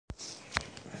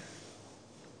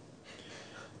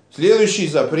Следующий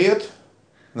запрет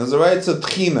называется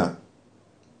тхина.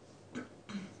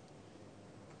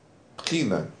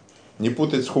 Тхина. Не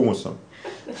путать с хумусом.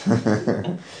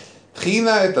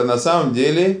 Тхина это на самом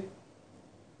деле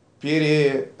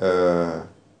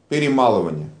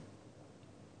перемалывание.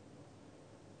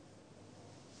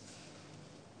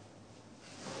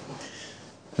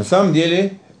 На самом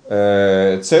деле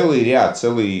целый ряд,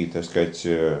 так сказать,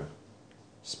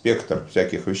 спектр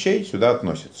всяких вещей сюда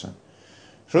относится.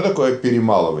 Что такое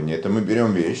перемалывание? Это мы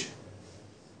берем вещь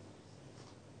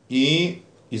и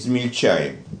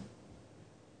измельчаем.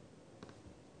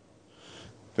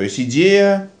 То есть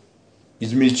идея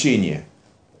измельчения.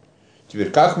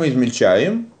 Теперь, как мы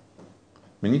измельчаем?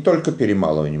 Мы не только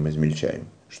перемалыванием измельчаем.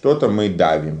 Что-то мы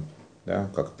давим, да,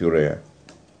 как пюре.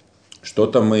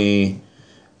 Что-то мы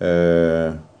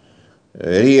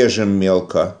режем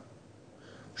мелко.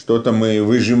 Что-то мы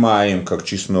выжимаем, как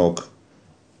чеснок.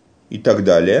 И так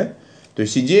далее. То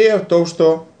есть идея в том,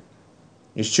 что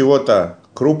из чего-то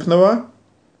крупного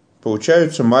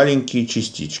получаются маленькие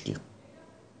частички.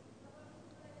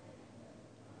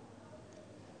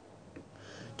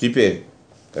 Теперь,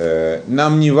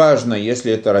 нам не важно,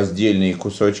 если это раздельные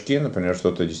кусочки, например,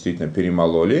 что-то действительно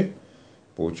перемололи,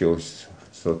 получилось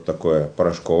что-то такое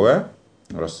порошковое,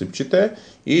 рассыпчатое,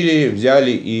 или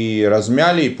взяли и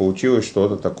размяли, и получилось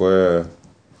что-то такое,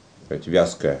 сказать,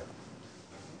 вязкое.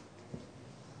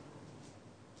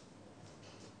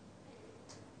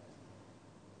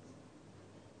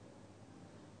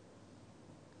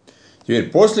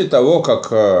 Теперь, после того,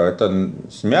 как это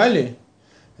смяли,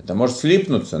 это может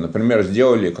слипнуться. Например,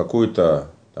 сделали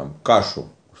какую-то там кашу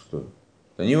пустую.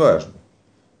 Это не важно.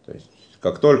 То есть,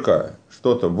 как только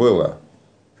что-то было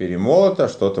перемолото,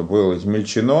 что-то было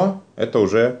измельчено, это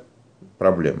уже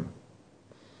проблема.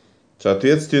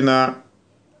 Соответственно,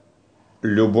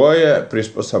 любое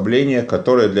приспособление,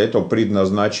 которое для этого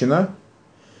предназначено,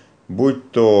 будь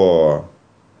то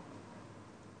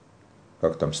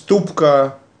как там,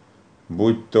 ступка,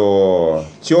 будь то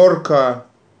терка,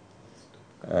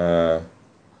 что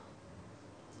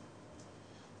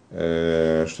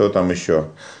там еще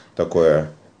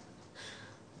такое,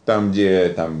 там, где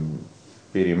там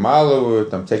перемалывают,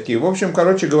 там всякие, в общем,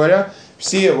 короче говоря,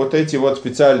 все вот эти вот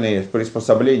специальные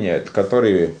приспособления,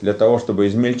 которые для того, чтобы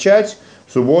измельчать,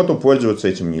 в субботу пользоваться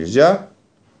этим нельзя.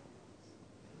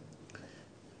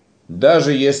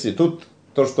 Даже если тут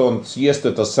то, что он съест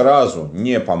это сразу,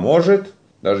 не поможет,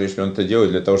 даже если он это делает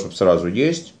для того, чтобы сразу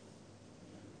есть.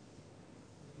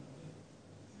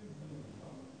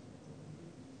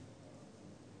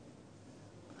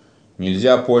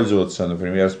 Нельзя пользоваться,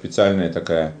 например, специальное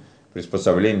такое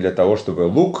приспособление для того, чтобы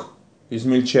лук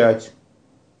измельчать.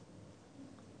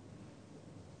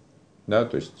 Да,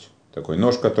 то есть такой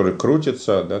нож, который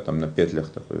крутится, да, там на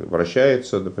петлях такой,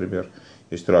 вращается, например.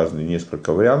 Есть разные,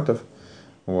 несколько вариантов.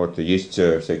 Вот, есть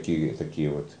всякие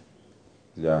такие вот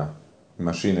для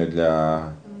машины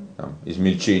для там,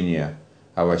 измельчения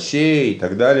овощей и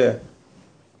так далее.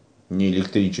 Не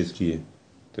электрические.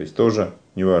 То есть тоже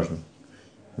неважно.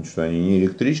 Что они не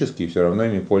электрические, все равно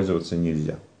ими пользоваться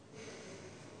нельзя.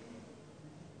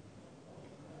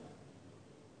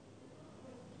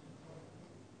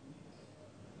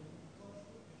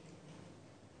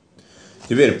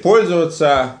 Теперь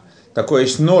пользоваться, такой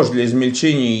есть нож для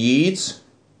измельчения яиц,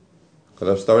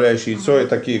 когда вставляешь яйцо, и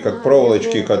такие как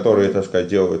проволочки, которые, так сказать,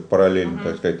 делают параллельно,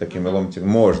 так сказать, такими ломтиками,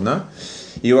 можно.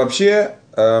 И вообще,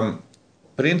 в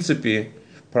принципе,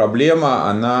 проблема,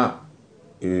 она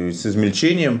с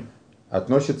измельчением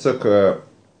относится к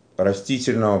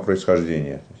растительного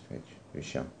происхождения, так сказать,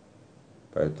 вещам.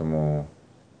 Поэтому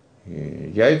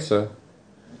яйца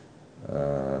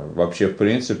вообще, в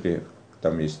принципе,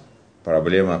 там есть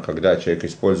проблема, когда человек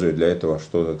использует для этого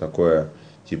что-то такое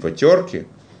типа терки,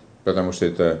 потому что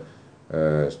это,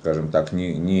 скажем так,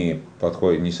 не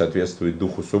подходит, не соответствует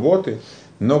духу субботы,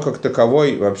 но как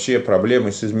таковой вообще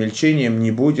проблемы с измельчением не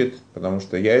будет, потому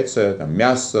что яйца, там,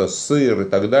 мясо, сыр и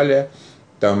так далее,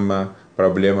 там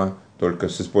проблема только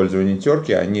с использованием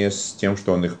терки, а не с тем,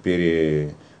 что он их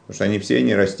Потому что они все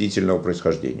не растительного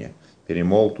происхождения.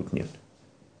 Перемол тут нет.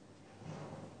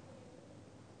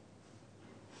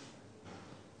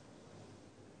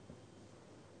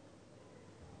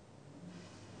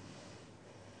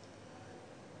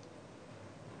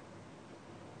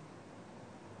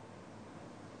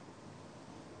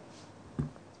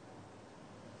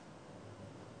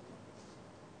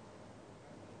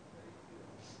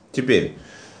 Теперь,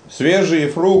 свежие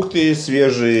фрукты,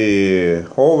 свежие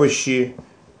овощи,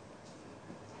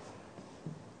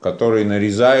 которые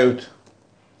нарезают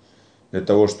для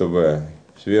того, чтобы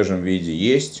в свежем виде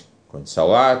есть, какой-нибудь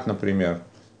салат, например,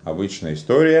 обычная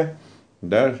история,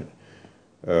 да.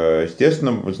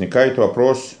 Естественно, возникает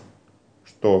вопрос,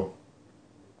 что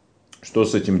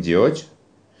с этим делать.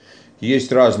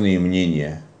 Есть разные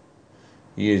мнения.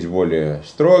 Есть более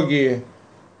строгие,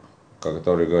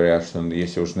 которые говорят, что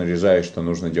если уж нарезаешь, то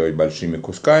нужно делать большими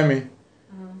кусками.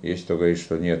 Есть кто говорит,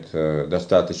 что нет,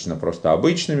 достаточно просто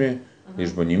обычными,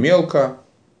 лишь бы не мелко.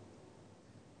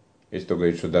 Есть кто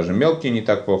говорит, что даже мелкие не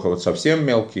так плохо, вот совсем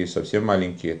мелкие, совсем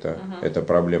маленькие, это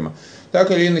проблема. Так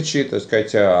или иначе, так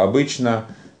сказать, обычно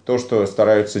то, что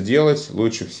стараются делать,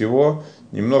 лучше всего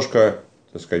немножко,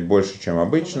 так сказать, больше, чем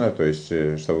обычно, то есть,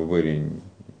 чтобы были,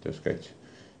 так сказать,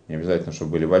 не обязательно,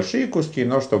 чтобы были большие куски,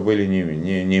 но чтобы были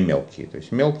не мелкие. То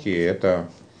есть мелкие это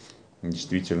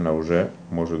действительно уже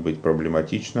может быть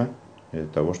проблематично из-за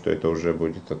того, что это уже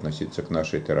будет относиться к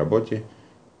нашей этой работе.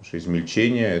 Потому что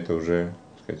измельчение это уже,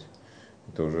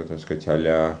 так сказать,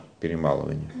 а-ля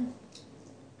перемалывание.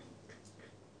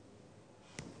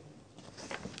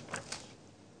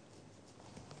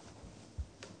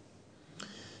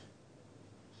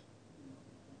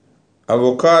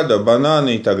 Авокадо,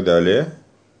 бананы и так далее,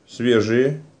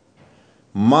 свежие,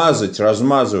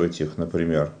 размазывать их,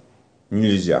 например,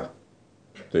 нельзя.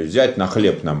 То есть взять на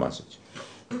хлеб намазать.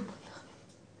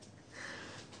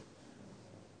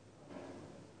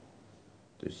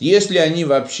 То есть, если они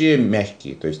вообще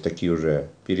мягкие, то есть такие уже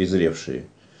перезревшие,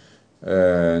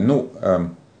 как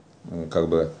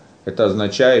бы это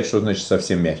означает, что значит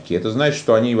совсем мягкие. Это значит,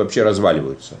 что они вообще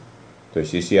разваливаются. То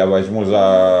есть, если я возьму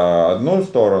за одну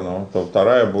сторону, то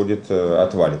вторая будет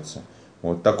отвалиться.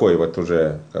 Вот такой вот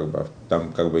уже,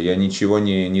 там я ничего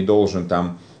не должен,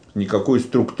 там никакую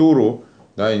структуру,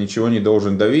 да, я ничего не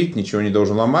должен давить, ничего не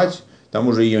должен ломать, там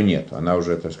уже ее нет, она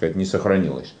уже, так сказать, не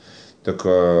сохранилась. Так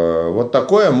вот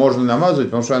такое можно намазывать,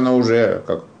 потому что она уже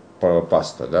как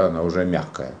паста, да, она уже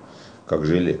мягкая, как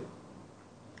желе.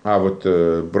 А вот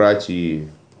брать и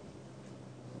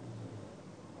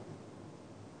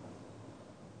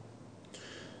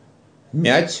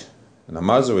мять,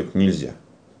 намазывать нельзя.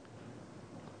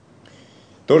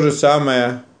 То же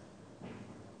самое,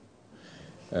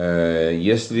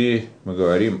 если мы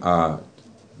говорим о,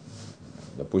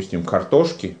 допустим,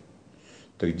 картошке,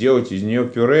 так делать из нее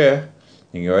пюре,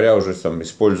 не говоря уже там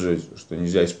использовать, что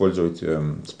нельзя использовать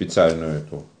специальную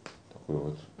эту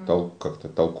такую вот как-то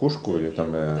толкушку или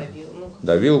там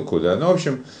давилку, да. Ну, в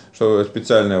общем, что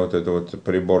специальный вот это вот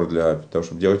прибор для того,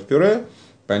 чтобы делать пюре,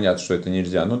 понятно, что это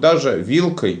нельзя. Но даже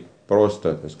вилкой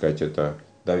просто, так сказать, это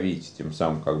давить, тем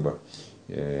самым как бы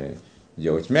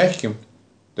делать мягким,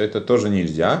 то это тоже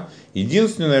нельзя.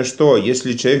 Единственное, что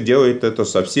если человек делает это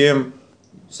совсем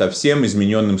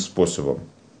измененным способом,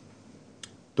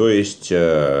 то есть,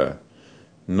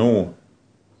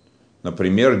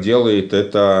 например, делает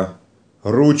это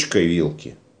ручкой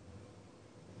вилки.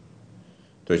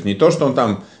 То есть не то, что он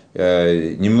там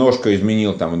немножко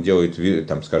изменил, там он делает,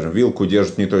 там, скажем, вилку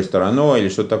держит не той стороной или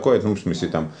что-то такое, ну, в смысле,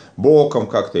 там, боком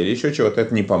как-то или еще чего-то,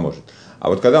 это не поможет. А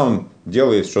вот когда он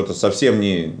делает что-то совсем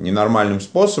ненормальным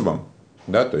способом,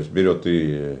 да, то есть берет то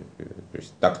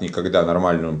есть так никогда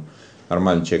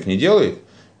нормальный человек не делает,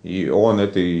 и он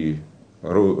этой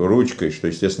ручкой, что,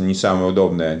 естественно, не самое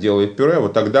удобное, делает пюре,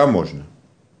 вот тогда можно.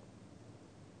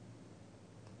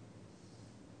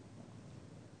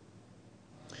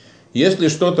 Если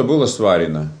что-то было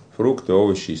сварено, фрукты,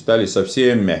 овощи, стали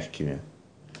совсем мягкими,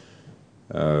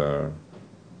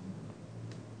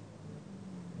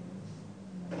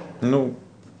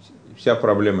 вся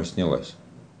проблема снялась.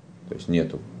 То есть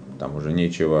нету, там уже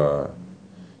нечего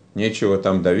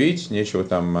там давить, нечего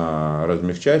там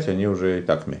размягчать, они уже и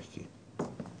так мягкие.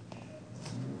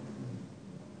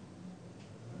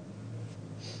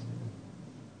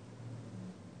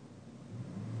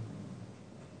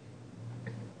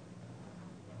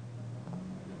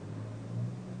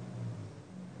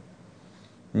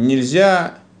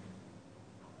 Нельзя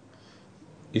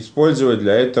использовать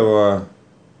для этого,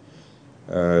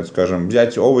 скажем,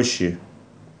 взять овощи,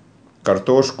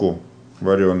 картошку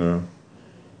вареную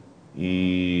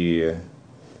и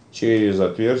через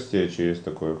отверстие, через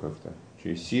такое как-то,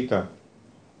 через сито,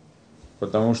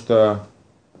 потому что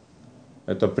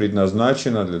это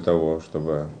предназначено для того,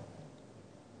 чтобы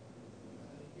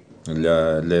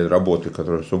для работы,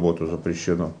 которая в субботу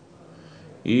запрещено.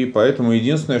 И поэтому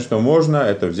единственное, что можно,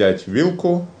 это взять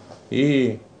вилку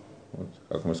и, вот,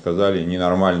 как мы сказали,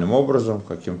 ненормальным образом,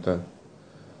 каким-то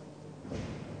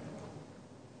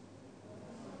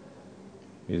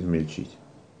измельчить.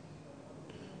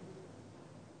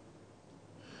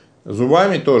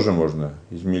 Зубами тоже можно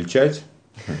измельчать.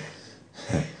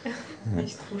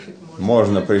 Значит, кушать можно.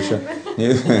 Можно,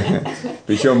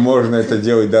 причем можно это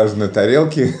делать даже на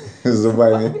тарелке с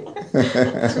зубами.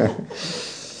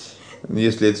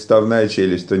 Если это вставная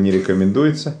челюсть, то не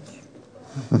рекомендуется.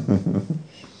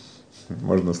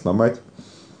 Можно сломать.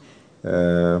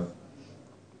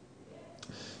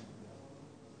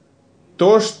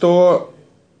 То, что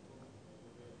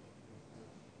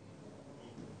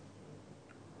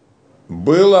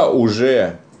было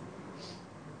уже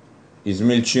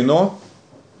измельчено,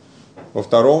 во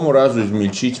второму разу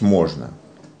измельчить можно.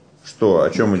 Что, о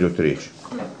чем идет речь?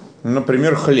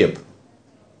 Например, хлеб.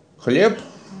 Хлеб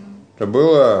 – это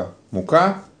была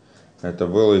мука, это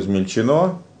было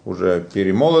измельчено, уже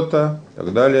перемолото и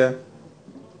так далее.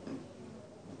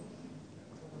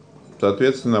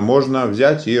 Соответственно, можно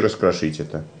взять и раскрошить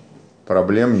это.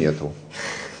 Проблем нету.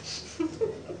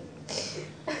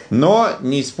 Но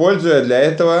не используя для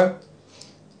этого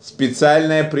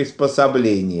специальное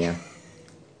приспособление.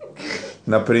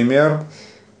 Например,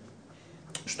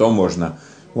 что можно?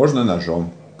 Можно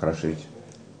ножом крошить.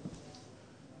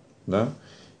 Да?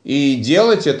 И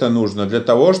делать это нужно для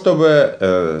того,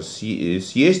 чтобы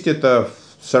съесть это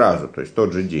сразу, то есть в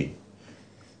тот же день.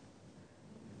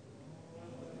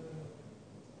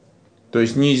 То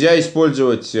есть нельзя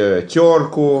использовать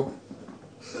терку.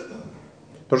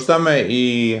 То же самое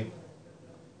и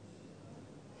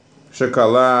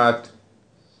шоколад,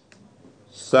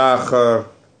 сахар,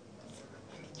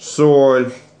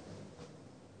 соль.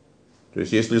 То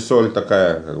есть если соль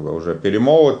такая как бы уже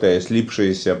перемолотая,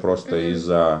 слипшаяся просто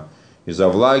из-за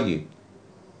влаги.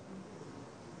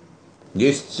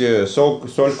 Есть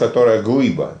соль, которая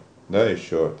глыба, да,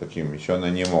 еще она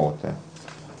не молотая.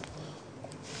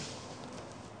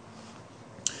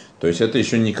 То есть это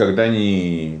еще никогда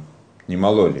не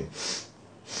мололи.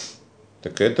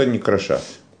 Так это не крошат.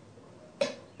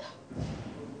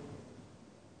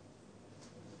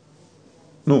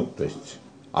 Ну, то есть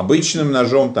обычным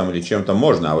ножом там или чем-то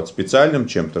можно, а вот специальным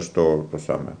чем-то, что то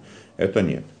самое, это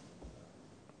нет.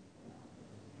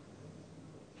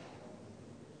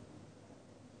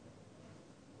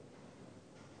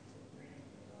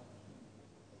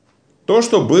 То,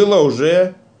 что было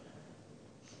уже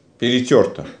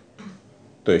перетерто,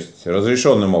 то есть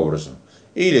разрешенным образом.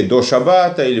 Или до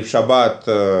шаббата, или в шаббат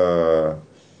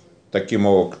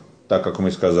так как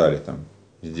мы сказали, там,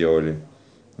 сделали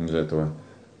из этого,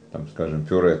 там, скажем,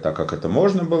 пюре, так как это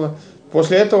можно было.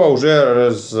 После этого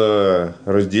уже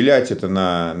разделять это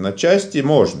на части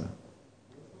можно.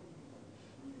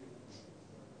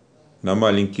 На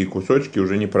маленькие кусочки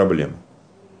уже не проблема.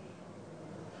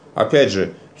 Опять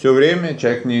же, все время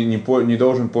человек не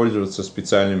должен пользоваться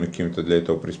специальными какими-то для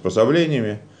этого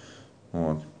приспособлениями.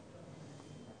 Вот.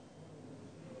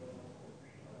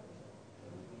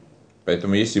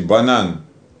 Поэтому если банан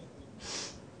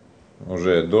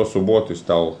уже до субботы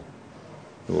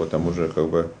его там уже как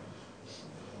бы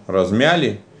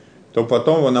размяли, то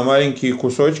потом его на маленькие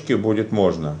кусочки будет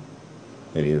можно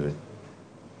резать.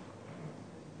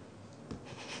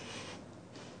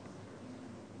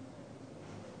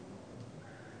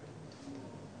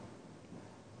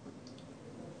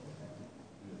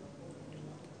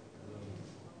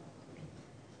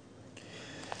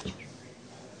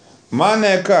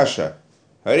 Манная каша,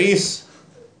 рис,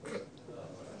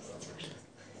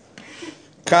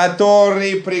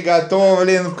 который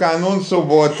приготовлен в канун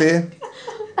субботы.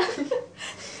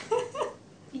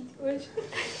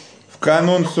 В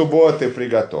канун субботы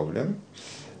приготовлен.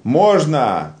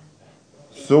 Можно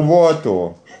в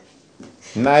субботу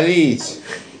налить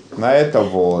на это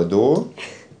воду.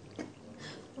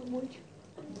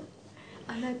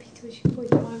 Она пить очень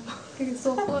хочет,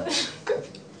 пересохла.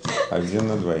 1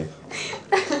 на 2.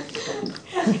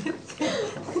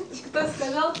 Кто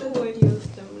сказал, ты говорил,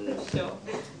 там уже все,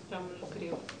 там уже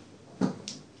криво.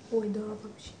 Ой, да,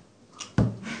 вообще.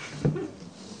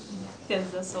 Сейчас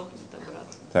засохнет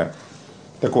обратно.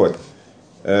 Так вот,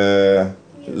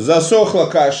 засохла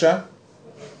каша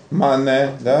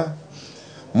манная, да?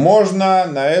 Можно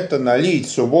на это налить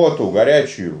в субботу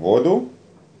горячую воду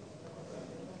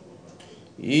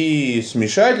и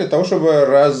смешать для того, чтобы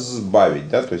разбавить,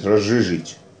 да, то есть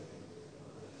разжижить.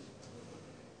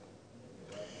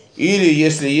 Или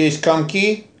если есть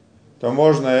комки, то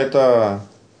можно это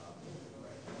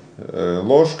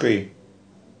ложкой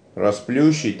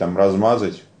расплющить, там,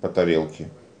 размазать по тарелке.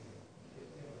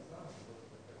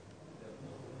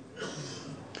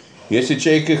 Если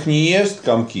человек их не ест,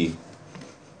 комки,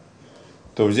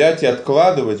 то взять и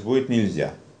откладывать будет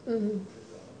нельзя.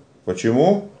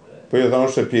 Почему? Потому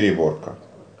что переборка.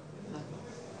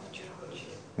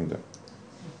 Да.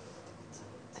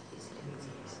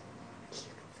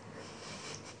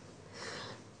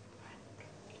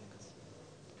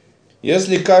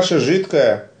 Если каша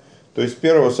жидкая, то из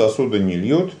первого сосуда не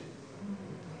льют.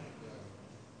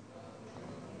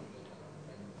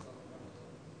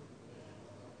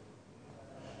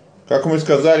 Как мы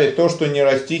сказали, то, что не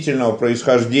растительного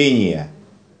происхождения,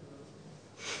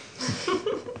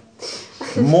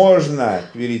 можно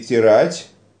перетирать,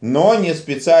 но не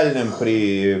специальным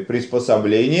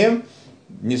приспособлением,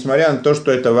 несмотря на то,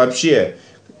 что это вообще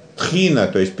тхина,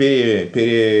 то есть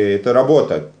это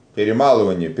работа,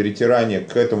 перемалывание, перетирание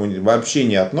к этому вообще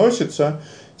не относится,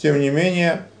 тем не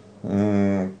менее,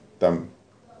 там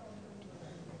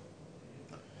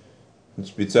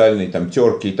специальные там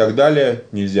терки и так далее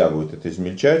нельзя будет это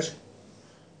измельчать,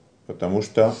 потому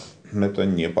что это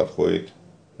не подходит.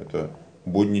 Это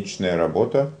будничная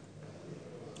работа,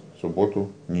 в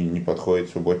субботу не подходит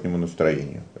субботнему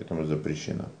настроению, поэтому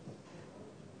запрещено.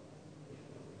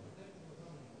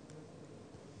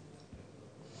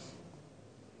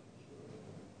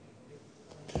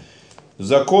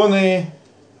 Законы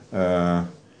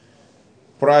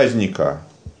праздника,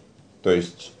 то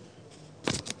есть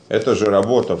это же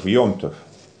работа в Йом-Тов.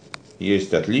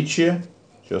 Есть отличия,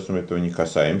 сейчас мы этого не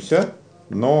касаемся,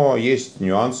 но есть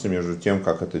нюансы между тем,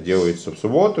 как это делается в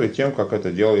субботу, и тем, как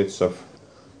это делается в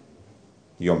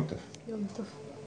Йом-Тов.